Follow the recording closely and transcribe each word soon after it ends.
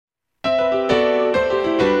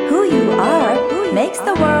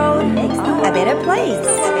place,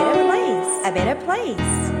 a better place, a better place.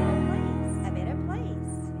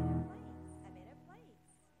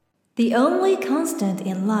 The only constant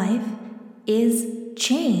in life is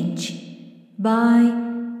change by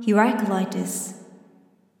Heraclitus。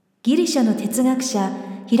 ギリシャの哲学者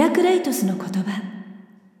ヒラクレイトスの言葉。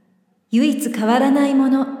唯一変わらないも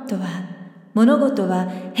のとは、物事は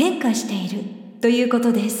変化しているというこ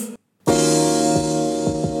とです。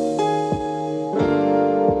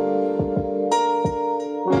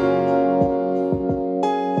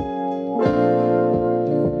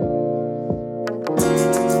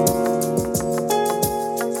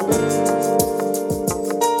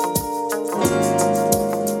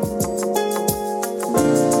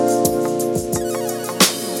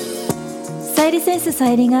センスさ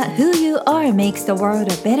ゆりが Who You Are Makes the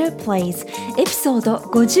World a Better Place エピソード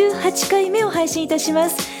58回目を配信いたしま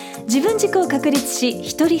す。自分軸を確立し、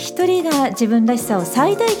一人一人が自分らしさを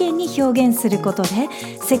最大限に表現することで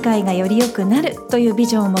世界がより良くなるというビ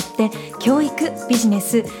ジョンを持って、教育、ビジネ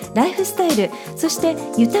ス、ライフスタイル、そして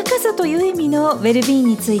豊かさという意味のウェルビーイング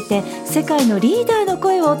について世界のリーダーの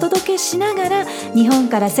声をお届けしながら、日本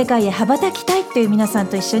から世界へ羽ばたきたいという皆さん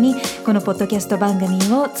と一緒にこのポッドキャスト番組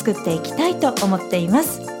を作っていきたいと思っていま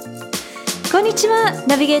す。こんにちは、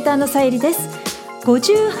ナビゲーターのさゆりです。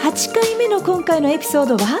58回目の今回のエピソー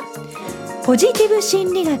ドは、ポジティブ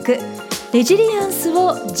心理学、レジリアンス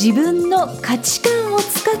を自分の価値観を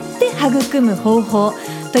使って育む方法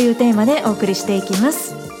というテーマでお送りしていきま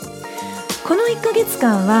す。この1ヶ月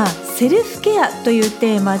間はセルフケアという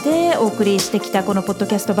テーマでお送りしてきたこのポッド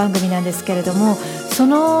キャスト番組なんですけれども、そ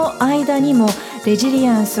の間にもレジリ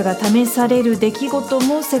アンスが試される出来事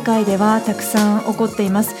も世界ではたくさん起こってい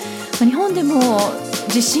ます。日本でも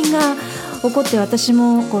地震が起こって、私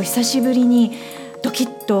も久しぶりにドキッ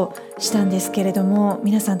としたんですけれども、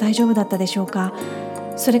皆さん大丈夫だったでしょうか。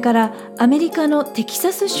それからアメリカのテキ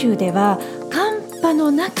サス州では寒波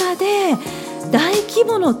の中で大規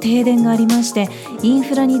模の停電がありまして、イン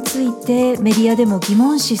フラについてメディアでも疑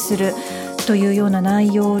問視するというような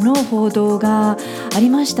内容の報道があり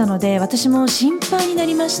ましたので、私も心配にな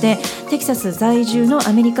りまして、テキサス在住の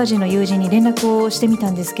アメリカ人の友人に連絡をしてみた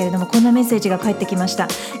んですけれども、こんなメッセージが返ってきました。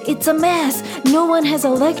 It's a mess. No one has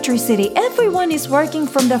electricity. Everyone is working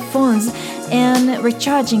from their phones and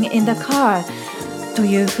recharging in the car. と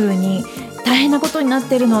いうふうに、大変なことになっ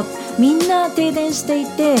ているの。みんな停電してい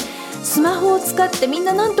て、スマホを使ってみん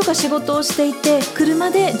な何とか仕事をしていて、車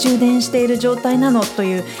で充電している状態なのと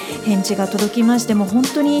いう返事が届きまして、もう本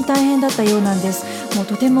当に大変だったようなんです。もう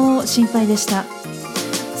とても心配でした。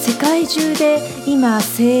世界中で今、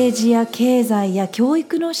政治や経済や教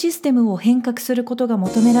育のシステムを変革することが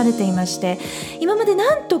求められていまして、今まで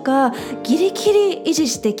なんとかギリギリ維持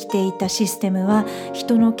してきていたシステムは、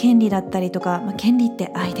人の権利だったりとか、権利っ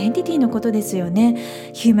てアイデンティティのことですよね。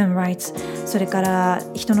 Human rights、 それから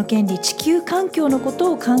人の権利、地球環境のこ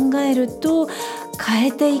とを考えると変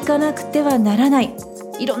えていかなくてはならない、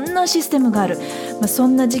いろんなシステムがある、そ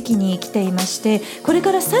んな時期に来ていまして、これ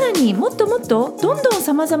からさらにもっともっとどんどん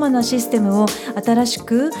さまざまなシステムを新し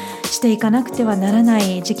くしていかなくてはならな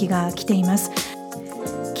い時期が来ています。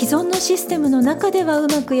既存のシステムの中ではう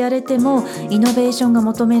まくやれても、イノベーションが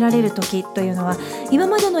求められる時というのは、今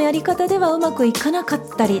までのやり方ではうまくいかなかっ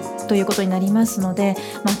たりということになりますので、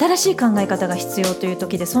新しい考え方が必要という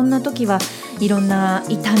時で、そんな時はいろんな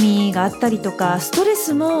痛みがあったりとか、ストレ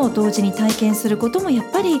スも同時に体験することもやっ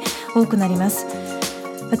ぱり多くなります。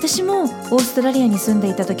私もオーストラリアに住んで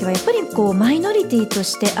いた時は、やっぱりマイノリティと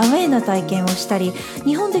してアウェーな体験をしたり、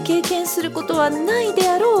日本で経験することはないで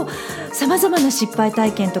あろうさまざまな失敗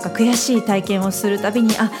体験とか悔しい体験をするたび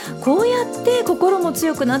に、こうやって心も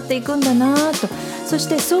強くなっていくんだなと、そし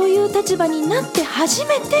てそういう立場になって初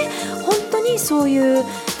めて本当にそういう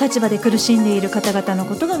立場で苦しんでいる方々の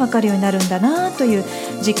ことが分かるようになるんだなという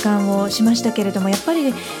実感をしましたけれども、やっぱ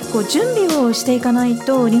り準備をしていかない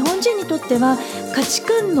と、日本人にとっては価値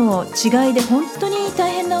観の違いで本当に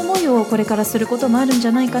大変な思いをこれからすることもあるんじ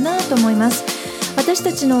ゃないかなと思います。私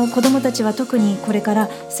たちの子どもたちは特にこれから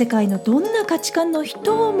世界のどんな価値観の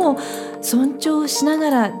人も尊重しなが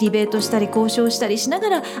ら、ディベートしたり交渉したりしなが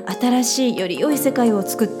ら、新しいより良い世界を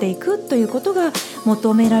作っていくということが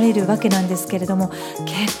求められるわけなんですけれども、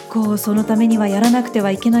結構そのためにはやらなくて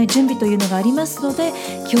はいけない準備というのがありますので、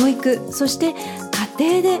教育、そして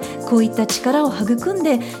家庭でこういった力を育ん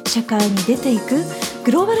で社会に出ていく、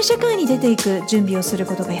グローバル社会に出ていく準備をする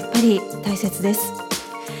ことがやっぱり大切です。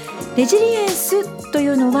レジリエンスとい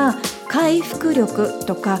うのは、回復力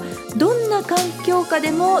とか、どんな環境下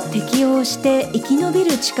でも適応して生き延び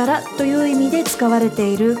る力という意味で使われて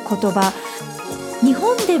いる言葉。日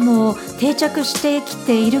本でも定着してき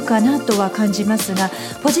ているかなとは感じますが、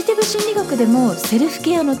ポジティブ心理学でもセルフ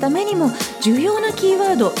ケアのためにも重要なキー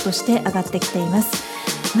ワードとして上がってきています。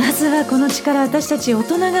まずはこの力、私たち大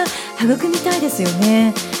人が育みたいですよ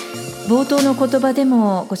ね。冒頭の言葉で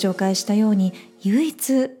もご紹介したように、唯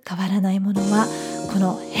一変わらないものはこ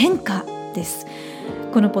の変化です。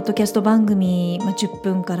このポッドキャスト番組、10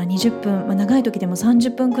分から20分、長い時でも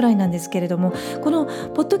30分くらいなんですけれども、この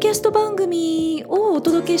ポッドキャスト番組をお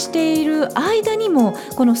届けしている間にも、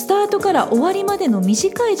このスタートから終わりまでの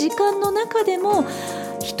短い時間の中でも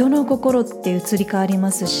人の心って移り変わり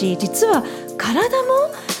ますし、実は体も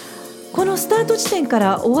このスタート地点か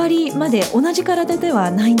ら終わりまで同じ体で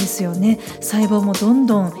はないんですよね。細胞もどん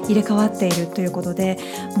どん入れ替わっているということで、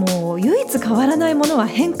もう唯一変わらないものは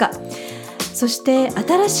変化。そして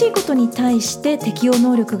新しいことに対して適応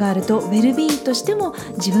能力があると、ウェルビーイングとしても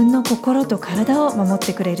自分の心と体を守っ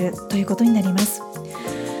てくれるということになります。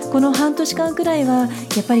この半年間くらいはや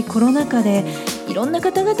っぱりコロナ禍でいろんな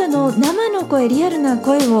方々の生の声、リアルな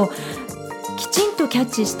声をきちんとキャッ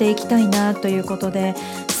チしていきたいなということで、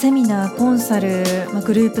セミナー、コンサル、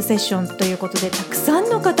グループセッションということで、たくさん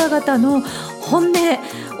の方々の本音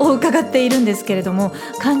を伺っているんですけれども、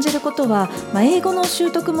感じることは、英語の習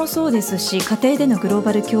得もそうですし、家庭でのグロー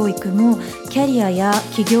バル教育も、キャリアや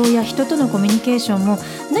企業や人とのコミュニケーションも、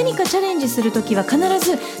何かチャレンジするときは必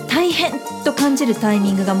ず大変と感じるタイ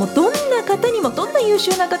ミングが、もうどんな方にも、どんな優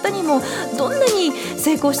秀な方にも、どんなに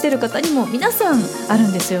成功している方にも皆さんある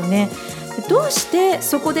んですよね。どうして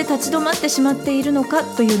そこで立ち止まってしまっているのか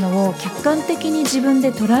というのを客観的に自分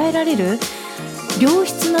で捉えられる良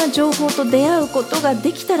質な情報と出会うことが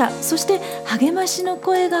できたら、そして励ましの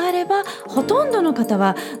声があれば、ほとんどの方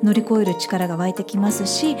は乗り越える力が湧いてきます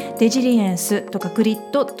し、レジリエンスとかグリッ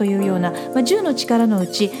ドというような、10の力のう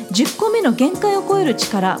ち10個目の限界を超える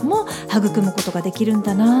力も育むことができるん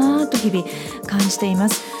だなと日々感じていま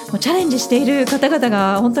す。もうチャレンジしている方々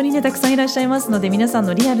が本当にね、たくさんいらっしゃいますので、皆さん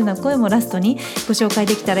のリアルな声もラストにご紹介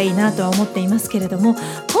できたらいいなとは思っていますけれども、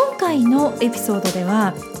今回のエピソードで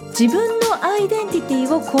は自分のアイデンティテ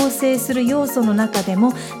ィを構成する要素の中で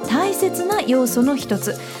も大切な要素の一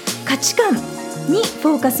つ、価値観に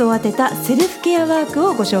フォーカスを当てたセルフケアワーク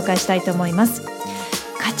をご紹介したいと思います。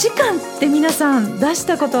価値観って皆さん出し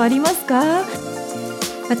たことありますか？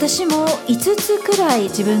私も5つくらい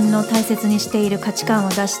自分の大切にしている価値観を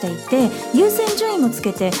出していて、優先順位もつ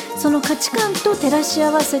けて、その価値観と照らし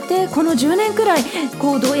合わせてこの10年くらい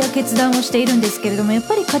行動や決断をしているんですけれども、やっ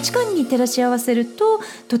ぱり価値観に照らし合わせると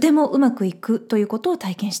とてもうまくいくということを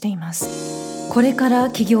体験しています。これから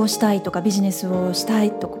起業したいとかビジネスをした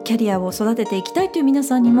いとかキャリアを育てていきたいという皆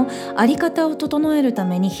さんにも、あり方を整えるた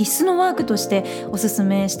めに必須のワークとしてお勧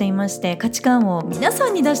めしていまして、価値観を皆さ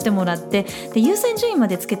んに出してもらって、で優先順位ま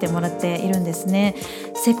でつけてもらっているんですね。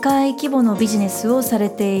世界規模のビジネスをされ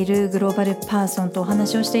ているグローバルパーソンとお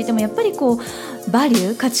話をしていても、やっぱりバリ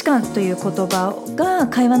ュー、価値観という言葉が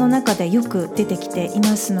会話の中でよく出てきてい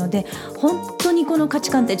ますので、本当にこの価値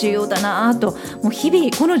観って重要だなと、もう日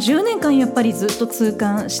々この10年間やっぱりずっと痛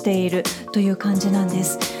感しているという感じなんで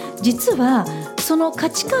す。実はその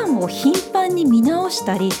価値観を頻繁に見直し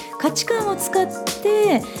たり、価値観を使っ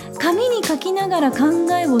て紙に書きながら考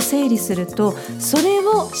えを整理すると、それ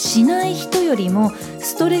をしない人よりも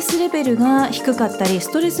ストレスレベルが低かったり、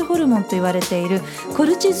ストレスホルモンと言われているコ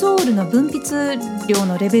ルチゾールの分泌量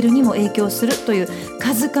のレベルにも影響するという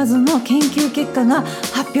数々の研究結果が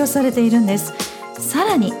発表されているんです。さ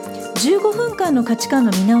らに15分間の価値観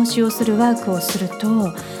の見直しをするワークをする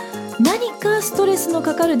と、何かストレスの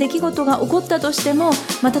かかる出来事が起こったとしても、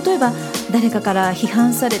例えば誰かから批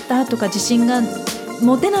判されたとか、自信が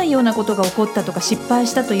持てないようなことが起こったとか、失敗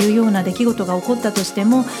したというような出来事が起こったとして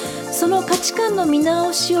も、その価値観の見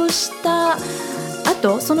直しをした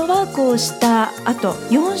後、そのワークをした後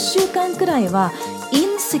4週間くらいは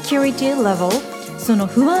insecurity level、その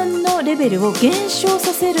不安のレベルを減少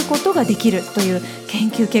させることができるという研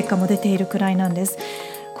究結果も出ているくらいなんです。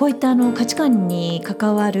こういった価値観に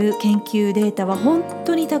関わる研究データは本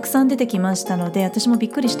当にたくさん出てきましたので、私もび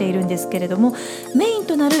っくりしているんですけれども、メイン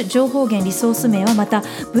となる情報源リソース名はまた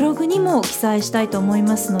ブログにも記載したいと思い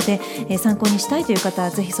ますので、参考にしたいという方は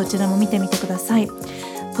ぜひそちらも見てみてください。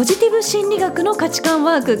ポジティブ心理学の価値観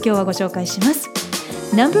ワーク、今日はご紹介します。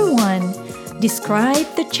 No.1 Describe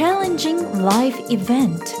the challenging life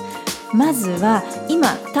event。まずは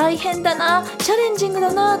今大変だな、チャレンジング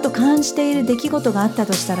だなと感じている出来事があった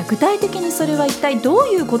としたら、具体的にそれは一体どう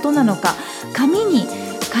いうことなのか、紙に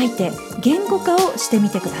書いて言語化をしてみ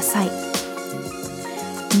てください。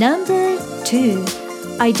 No.2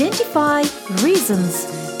 Identify reasons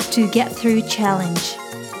to get through challenge。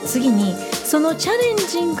 次にそのチャレン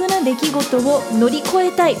ジングな出来事を乗り越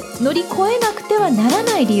えたい、乗り越えなくてはなら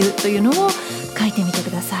ない理由というのを書いてみて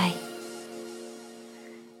ください。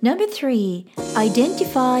 No.3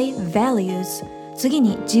 Identify Values。 次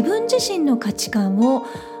に自分自身の価値観を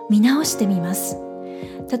見直してみます。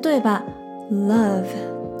例えば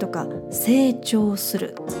Love とか成長す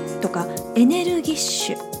るとかエネルギッ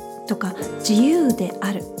シュとか自由で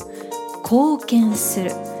ある、貢献す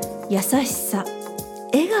る、優しさ、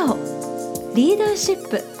笑顔、リーダーシッ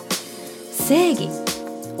プ、正義、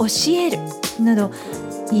教えるなど、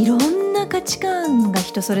いろんな価値観が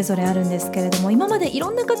人それぞれあるんですけれども、今までい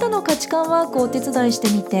ろんな方の価値観ワークをお手伝いして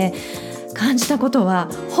みて感じたことは、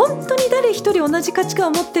本当に誰一人同じ価値観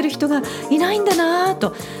を持ってる人がいないんだな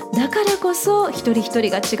と。だからこそ一人一人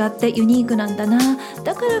が違ってユニークなんだな。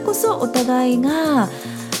だからこそお互いが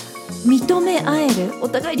認め合える、お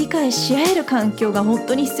互い理解し合える環境が本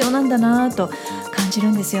当に必要なんだなと感じる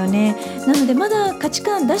んですよね。なのでまだ価値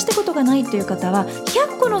観出したことがないという方は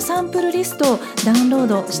100個のサンプルリストをダウンロー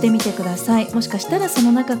ドしてみてください。もしかしたらそ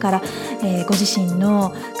の中から、ご自身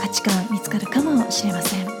の価値観見つかるかもしれま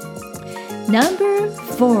せん。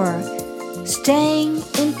 No.4 Staying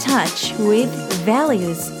in touch with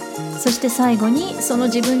values。 そして最後にその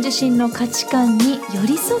自分自身の価値観に寄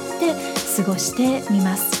り添って過ごしてみ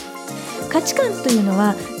ます。価値観というの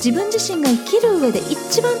は自分自身が生きる上で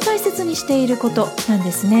一番大切にしていることなん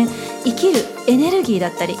ですね。生きるエネルギーだ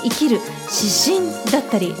ったり、生きる指針だっ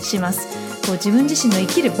たりします。自分自身の生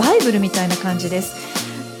きるバイブルみたいな感じです。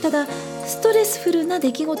ただストレスフルな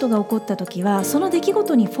出来事が起こった時は、その出来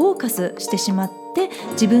事にフォーカスしてしまって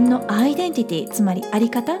自分のアイデンティティ、つまりあり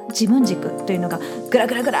方、自分軸というのがグラ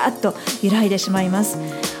グラグラっと揺らいでしまいます。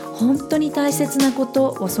本当に大切なこ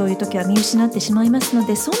とをそういう時は見失ってしまいますの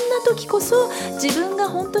で、そんな時こそ自分が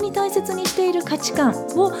本当に大切にしている価値観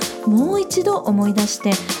をもう一度思い出し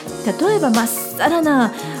て、例えばまっさら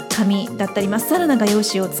な紙だったりまっさらな画用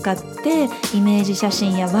紙を使ってイメージ写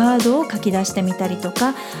真やワードを書き出してみたりと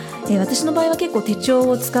か、私の場合は結構手帳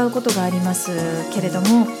を使うことがありますけれど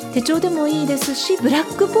も、手帳でもいいですし、ブラ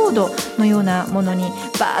ックボードのようなものに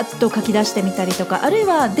バーッと書き出してみたりとか、あるい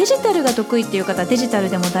はデジタルが得意っていう方はデジタル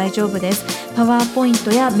でも大丈夫です。パワーポイン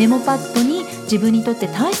トやメモパッドに自分にとって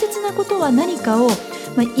大切なことは何かを、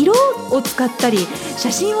色を使ったり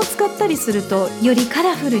写真を使ったりするとよりカ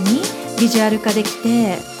ラフルにビジュアル化でき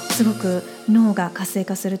て、すごく脳が活性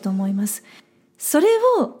化すると思います。それ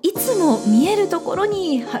をいつも見えるところ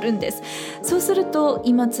に貼るんです。そうすると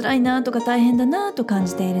今辛いなとか大変だなと感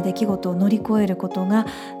じている出来事を乗り越えることが、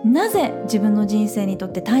なぜ自分の人生にと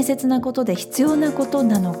って大切なことで必要なこと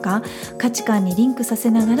なのか、価値観にリンクさせ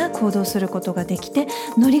ながら行動することができて、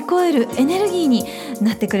乗り越えるエネルギーに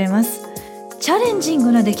なってくれます。チャレンジン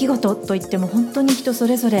グな出来事といっても本当に人そ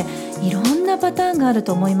れぞれいろんなパターンがある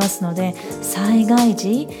と思いますので、災害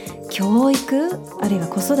時、教育、あるいは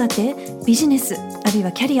子育て、ビジネス、あるい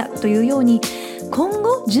はキャリアというように今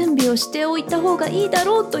後準備をしておいた方がいいだ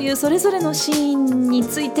ろうというそれぞれのシーンに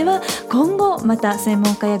ついては、今後また専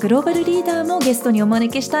門家やグローバルリーダーもゲストにお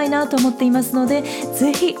招きしたいなと思っていますので、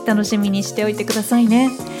ぜひ楽しみにしておいてください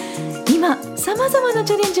ね。今さまざまな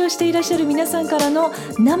チャレンジをしていらっしゃる皆さんからの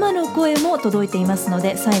生の声も届いていますの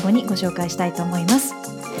で、最後にご紹介したいと思います。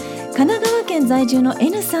神奈川県在住の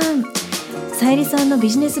N さん、さゆりさんの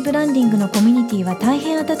ビジネスブランディングのコミュニティは大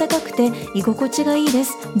変温かくて居心地がいいで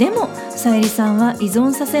す。でもさゆりさんは依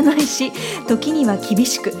存させないし、時には厳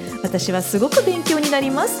しく、私はすごく勉強にな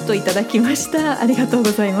りますといただきました。ありがとう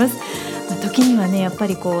ございます。時にはね、やっぱ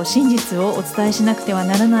り真実をお伝えしなくては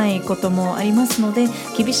ならないこともありますので、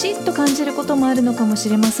厳しいと感じることもあるのかもし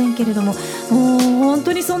れませんけれども、もう本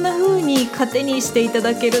当にそんな風に糧にしていた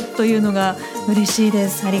だけるというのが嬉しいで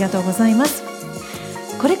す。ありがとうございます。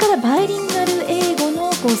これからバイリンガル英語の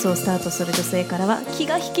コースをスタートする女性からは、気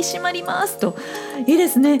が引き締まりますと。いいで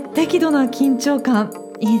すね。適度な緊張感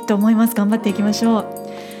いいと思います。頑張っていきましょう。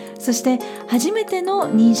そして初めての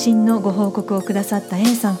妊娠のご報告をくださった A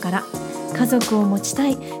さんから、家族を持ちた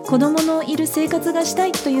い、子供のいる生活がした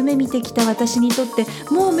いと夢見てきた私にとって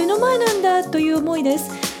もう目の前なんだという思いです。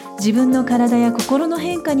自分の体や心の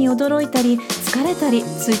変化に驚いたり疲れたり、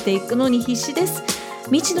ついていくのに必死です。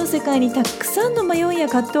未知の世界にたくさんの迷いや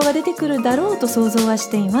葛藤が出てくるだろうと想像はし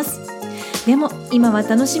ています。でも今は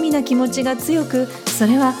楽しみな気持ちが強く、そ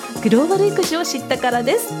れはグローバル育児を知ったから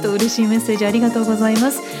ですと。嬉しいメッセージありがとうございま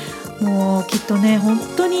す。もうきっとね、本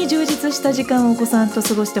当に充実した時間をお子さんと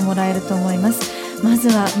過ごしてもらえると思います。まず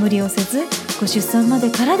は無理をせず、ご出産まで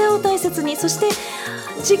体を大切に、そして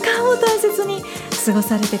時間を大切に過ご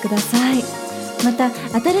されてください。また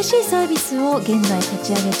新しいサービスを現在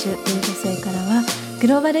立ち上げ中という女性からは、グ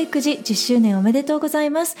ローバル育児10周年おめでとうござい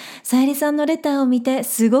ます。さゆりさんのレターを見て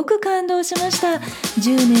すごく感動しました。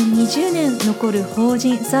10年20年残る法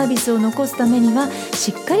人サービスを残すためには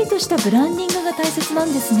しっかりとしたブランディングが大切な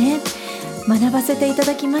んですね。学ばせていた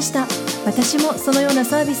だきました。私もそのような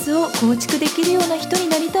サービスを構築できるような人に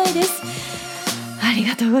なりたいです。あり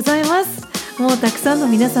がとうございます。もうたくさんの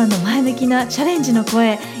皆さんの前向きなチャレンジの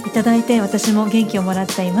声いただいて、私も元気をもらっ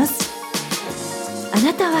ています。あ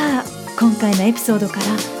なたは今回のエピソードから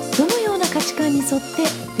どのような価値観に沿って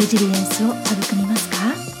レジリエンスを育みますか？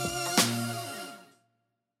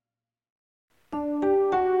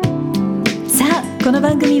さあ、この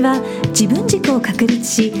番組は自分軸を確立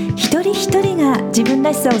し、一人一人が自分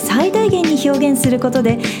らしさを最大限に表現すること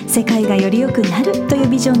で世界がより良くなるという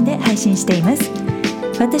ビジョンで配信しています。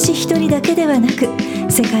私一人だけではなく、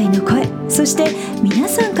世界の声、そして皆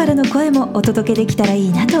さんからの声もお届けできたらい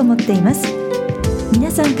いなと思っています。皆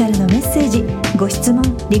さんからのメッセージ、ご質問、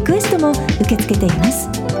リクエストも受け付けています。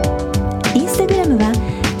インスタグラムは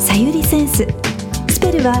さゆりセンス、ス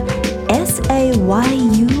ペルは SAYURISENSE。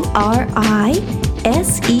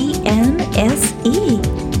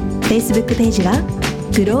 Facebook ページは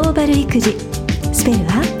グローバル育児、スペル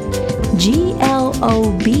は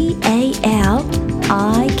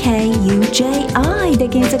GLOBALIKUJI で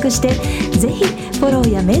検索して、ぜひフォロ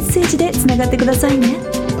ーやメッセージでつながってくださいね。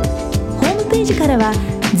ホームページからは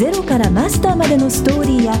ゼロからマスターまでのストー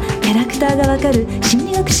リーやキャラクターがわかる心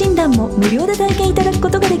理学診断も無料で体験いただくこ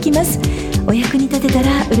とができます。お役に立てた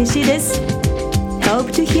ら嬉しいです。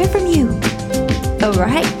 Hope to hear from you.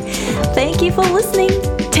 Alright, thank you for listening.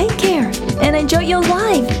 Take care and enjoy your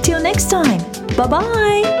life. Till next time. Bye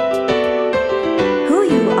bye. Who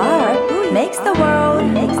you are makes the world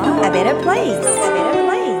a better place.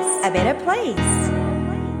 A better place.